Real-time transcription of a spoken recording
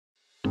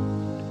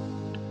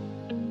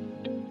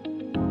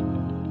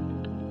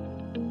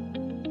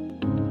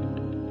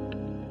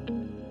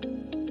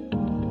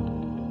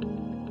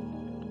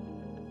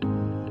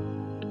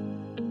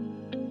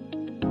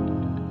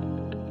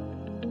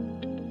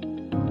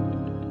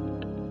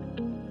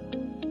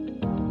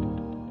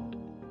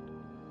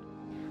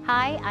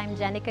Hi, I'm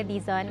Jenica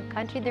Dizon,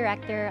 Country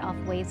Director of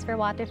Waves for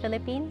Water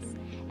Philippines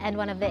and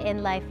one of the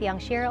In Life Young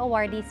Shero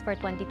Awardees for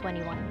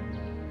 2021.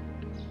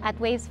 At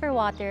Waves for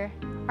Water,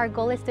 our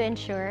goal is to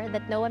ensure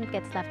that no one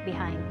gets left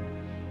behind.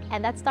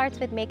 And that starts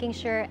with making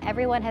sure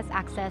everyone has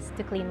access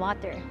to clean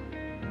water.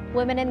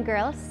 Women and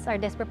girls are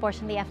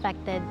disproportionately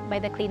affected by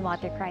the clean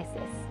water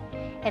crisis.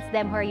 It's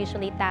them who are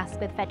usually tasked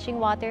with fetching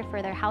water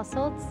for their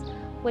households,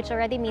 which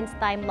already means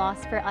time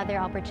lost for other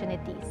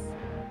opportunities.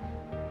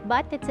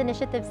 But it's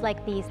initiatives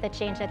like these that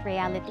change that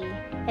reality.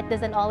 It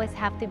doesn't always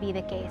have to be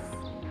the case.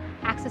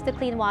 Access to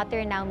clean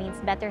water now means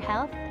better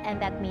health,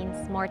 and that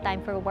means more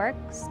time for work,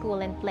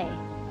 school, and play.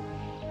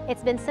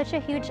 It's been such a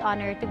huge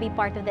honor to be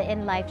part of the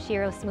In Life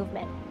Sheroes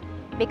movement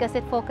because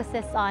it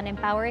focuses on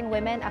empowering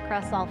women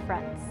across all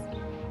fronts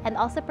and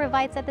also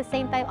provides at the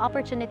same time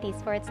opportunities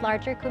for its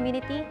larger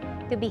community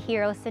to be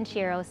heroes and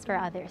sheroes for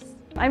others.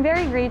 I'm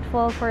very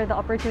grateful for the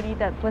opportunity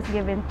that was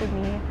given to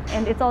me,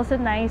 and it's also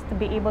nice to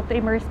be able to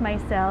immerse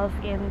myself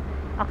in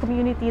a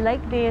community like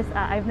this.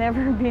 I've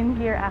never been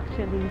here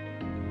actually.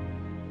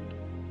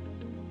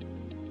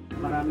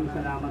 Maraming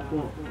salamat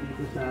po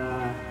dito sa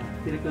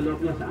pinagkaloob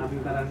niyo sa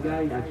aming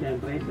barangay at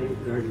syempre sa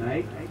Your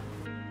Life.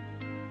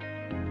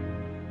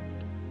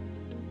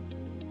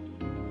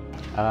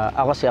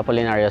 Ako si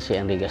Apolinario C.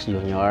 Enriquez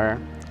Jr.,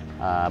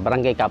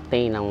 Barangay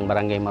Captain ng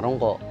Barangay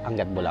Marungko,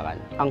 Angat, Bulacan.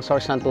 Ang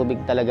source ng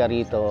tubig talaga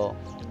rito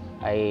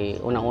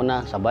ay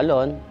unang-una sa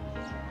balon,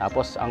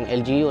 tapos ang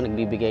LGU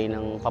nagbibigay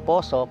ng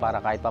paposo para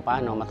kahit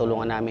papaano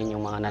matulungan namin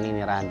yung mga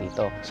naninirahan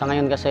dito. Sa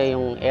ngayon kasi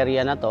yung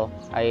area na to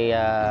ay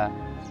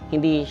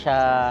hindi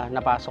siya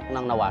napasok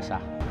ng nawasa.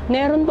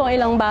 Meron pong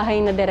ilang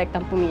bahay na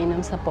direktang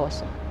pumiinom sa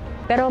poso.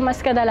 Pero mas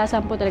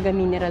kadalasan po talaga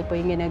mineral po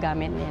yung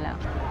ginagamit nila.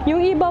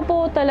 Yung iba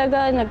po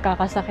talaga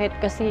nagkakasakit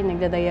kasi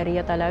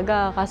nagdadiarrhea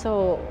talaga.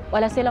 Kaso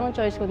wala silang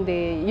choice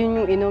kundi yun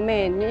yung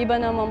inumin. Yung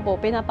iba naman po,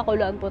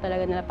 pinapakuluan po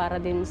talaga nila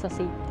para din sa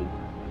safety.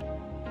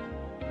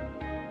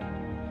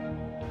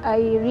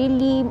 I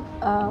really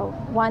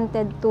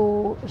wanted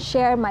to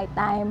share my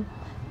time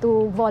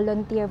to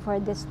volunteer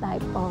for this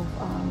type of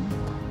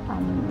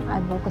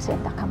advocacy at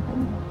the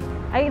company.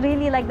 I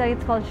really like that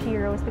it's called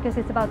Sheroes because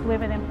it's about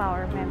women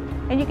empowerment.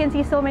 And you can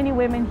see so many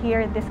women here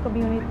in this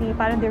community.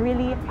 Parang they're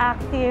really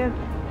active.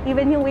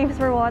 Even yung Waves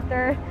for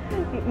Water,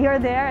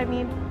 you're there. I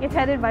mean, it's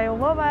headed by a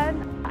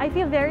woman. I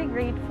feel very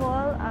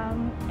grateful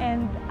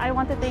and I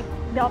want to take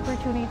the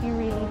opportunity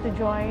really to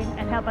join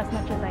and help as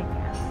much as I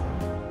can.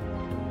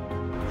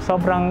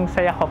 Sobrang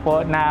saya ko po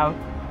na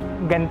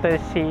ganito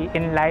si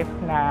In Life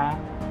na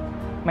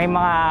may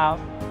mga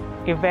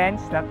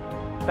events na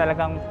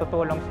talagang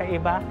tutulong sa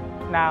iba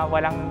na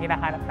walang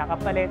hinahanap na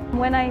kapalit.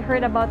 When I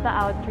heard about the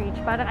outreach,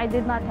 parang I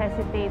did not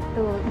hesitate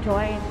to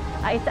join.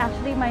 It's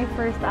actually my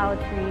first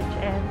outreach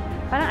and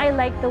parang I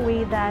like the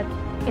way that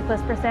it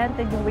was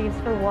presented, yung Waves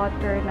for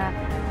Water, na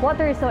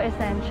water is so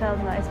essential,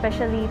 no?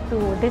 Especially to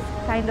this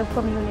kind of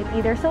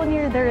community. They're so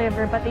near the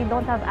river but they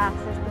don't have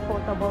access to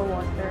potable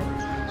water.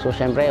 So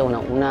syempre,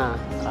 unang-una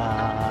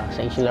sa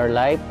Insular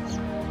Life,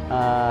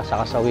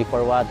 saka sa Waves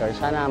for Water,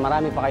 sana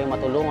marami pa kayong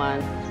matulungan,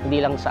 hindi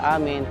lang sa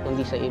amin,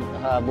 kundi sa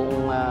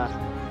buong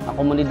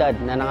komunidad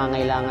na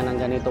nangangailangan ng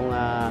ganitong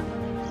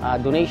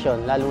donation,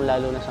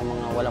 lalong-lalo na sa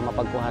mga walang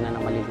mapagkuhanan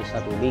ng malinis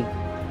na tubig.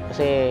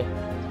 Kasi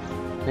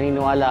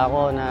naniniwala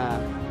ako na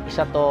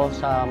isa to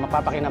sa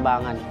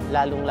mapapakinabangan,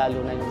 lalong-lalo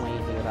na yung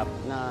mahihirap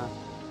na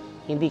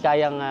hindi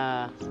kayang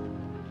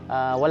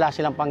wala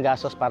silang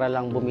panggastos para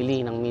lang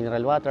bumili ng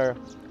mineral water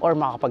or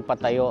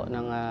makakapagpatayo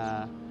ng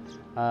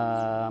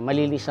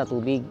malinis na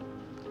tubig.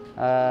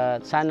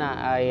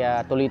 Sana ay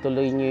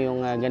tuloy-tuloy nyo yung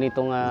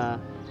ganitong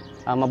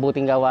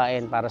mabuting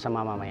gawain para sa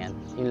mamamayan.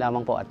 Yun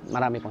lamang po at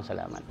marami pong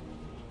salamat.